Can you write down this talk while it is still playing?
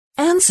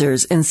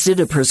answers instead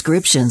of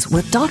prescriptions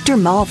with Dr.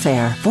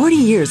 Malfair. 40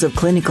 years of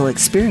clinical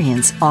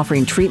experience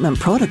offering treatment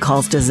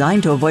protocols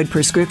designed to avoid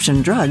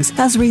prescription drugs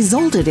has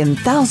resulted in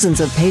thousands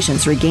of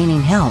patients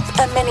regaining health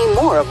and many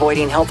more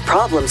avoiding health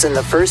problems in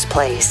the first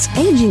place.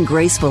 Aging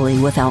gracefully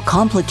without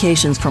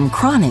complications from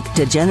chronic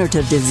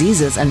degenerative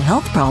diseases and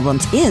health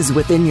problems is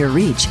within your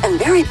reach and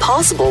very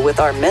possible with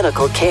our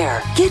medical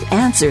care. Get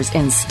answers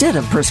instead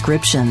of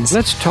prescriptions.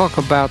 Let's talk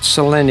about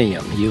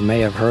selenium. You may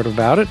have heard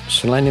about it.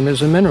 Selenium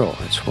is a mineral.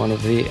 It's one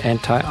of the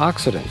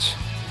antioxidants.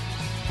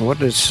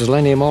 What is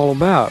selenium all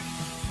about?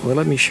 Well,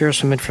 let me share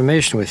some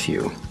information with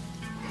you.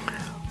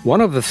 One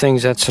of the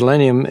things that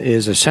selenium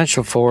is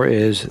essential for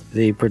is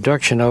the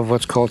production of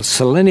what's called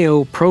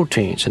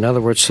selenoproteins. In other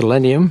words,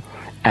 selenium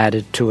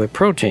added to a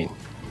protein.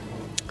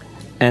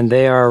 And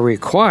they are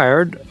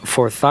required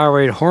for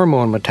thyroid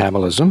hormone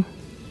metabolism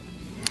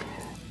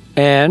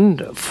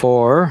and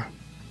for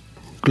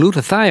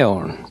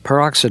glutathione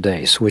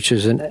peroxidase, which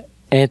is an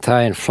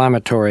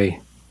anti-inflammatory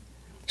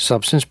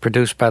substance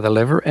produced by the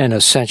liver and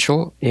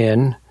essential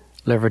in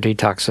liver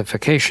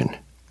detoxification.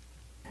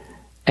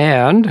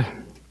 And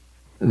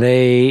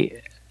they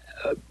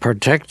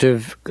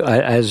protective,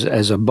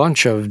 as a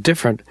bunch of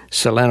different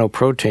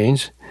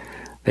selenoproteins,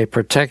 they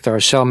protect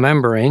our cell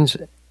membranes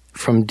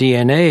from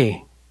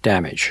DNA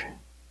damage,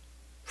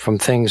 from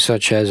things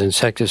such as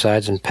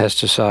insecticides and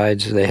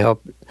pesticides. They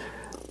help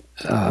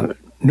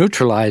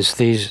neutralize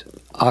these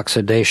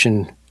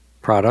oxidation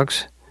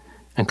products,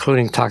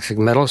 including toxic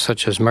metals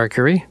such as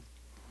mercury.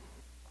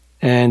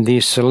 And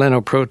these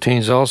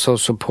selenoproteins also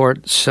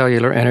support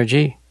cellular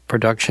energy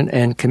production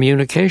and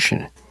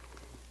communication.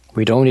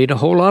 We don't need a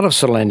whole lot of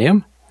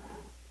selenium,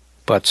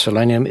 but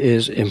selenium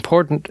is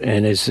important,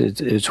 and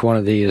it's one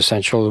of the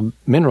essential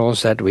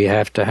minerals that we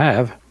have to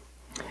have.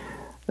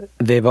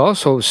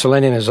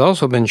 Selenium has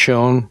also been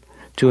shown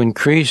to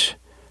increase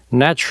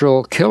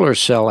natural killer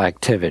cell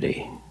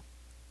activity.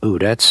 Ooh,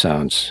 that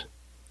sounds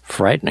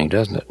frightening,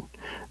 doesn't it?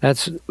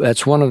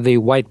 That's one of the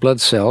white blood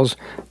cells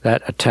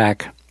that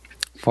attack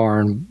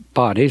foreign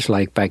bodies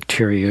like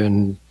bacteria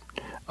and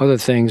other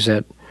things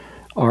that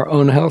are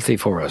unhealthy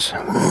for us.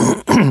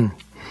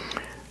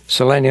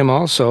 Selenium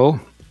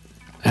also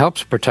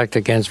helps protect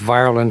against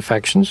viral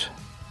infections,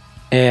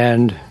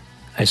 and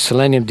a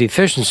selenium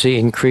deficiency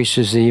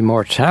increases the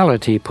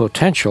mortality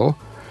potential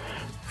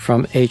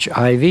from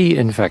HIV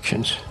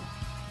infections.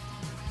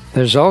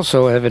 There's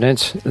also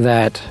evidence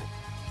that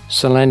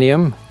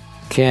selenium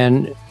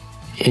can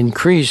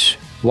increase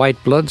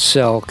white blood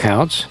cell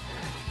counts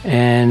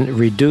and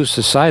reduce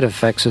the side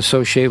effects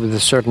associated with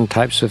certain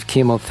types of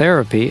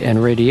chemotherapy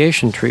and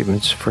radiation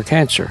treatments for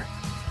cancer.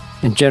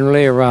 And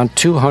generally around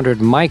 200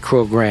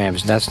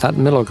 micrograms, that's not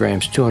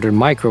milligrams, 200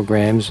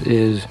 micrograms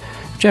is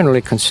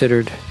generally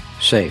considered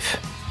safe.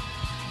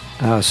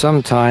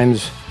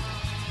 Sometimes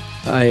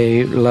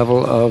a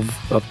level of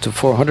up to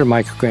 400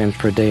 micrograms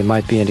per day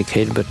might be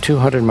indicated, but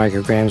 200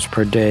 micrograms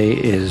per day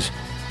is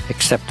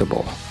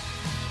acceptable.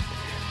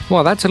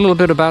 Well, that's a little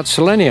bit about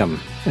selenium,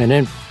 an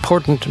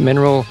important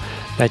mineral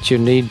that you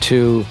need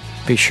to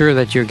be sure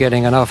that you're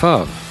getting enough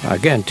of.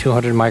 Again,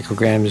 200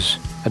 micrograms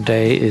a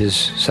day is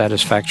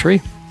satisfactory.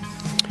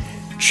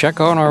 Check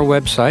on our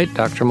website,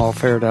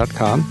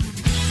 drmalfair.com.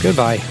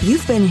 Goodbye.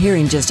 You've been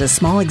hearing just a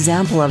small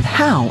example of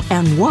how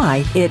and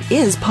why it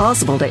is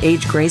possible to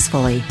age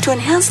gracefully, to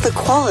enhance the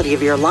quality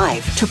of your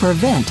life, to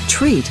prevent,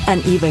 treat,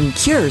 and even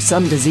cure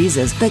some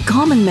diseases that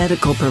common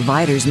medical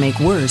providers make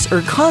worse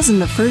or cause in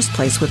the first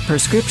place with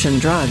prescription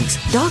drugs.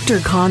 Dr.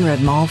 Conrad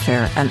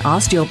Malfair, an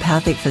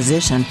osteopathic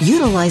physician,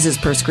 utilizes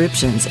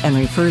prescriptions and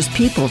refers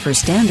people for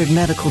standard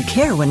medical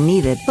care when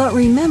needed. But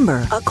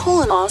remember, a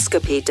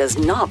colonoscopy does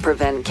not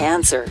prevent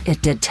cancer.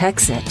 It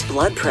detects it.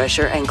 Blood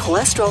pressure and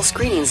cholesterol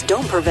screening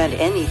don't prevent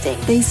anything.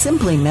 They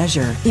simply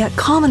measure. Yet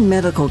common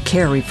medical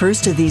care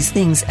refers to these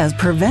things as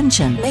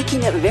prevention,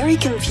 making it very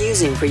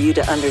confusing for you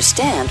to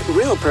understand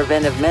real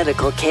preventive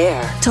medical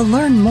care. To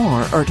learn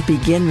more or to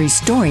begin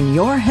restoring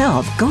your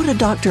health, go to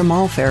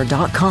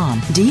drmalfair.com,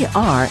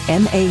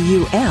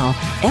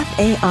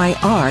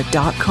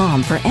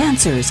 drmaulfair.com for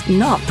answers,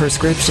 not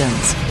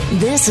prescriptions.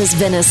 This has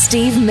been a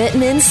Steve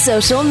Mittman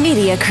social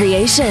media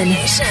creation.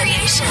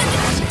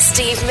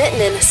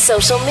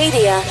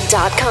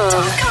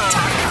 SteveMittmanSocialMedia.com.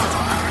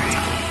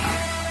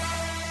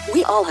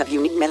 We all have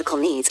unique medical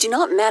needs. Do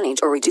not manage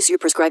or reduce your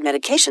prescribed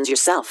medications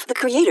yourself. The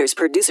creators,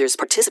 producers,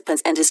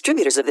 participants, and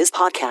distributors of this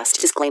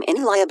podcast disclaim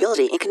any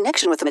liability in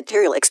connection with the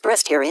material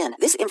expressed herein.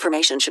 This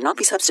information should not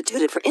be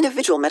substituted for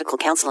individual medical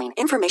counseling.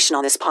 Information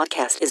on this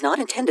podcast is not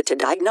intended to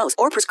diagnose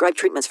or prescribe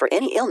treatments for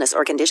any illness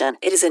or condition.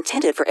 It is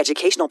intended for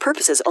educational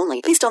purposes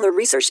only, based on the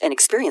research and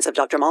experience of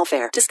Dr.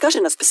 Malfair.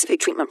 Discussion of specific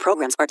treatment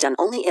programs are done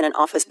only in an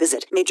office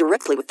visit made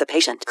directly with the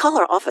patient. Call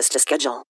our office to schedule.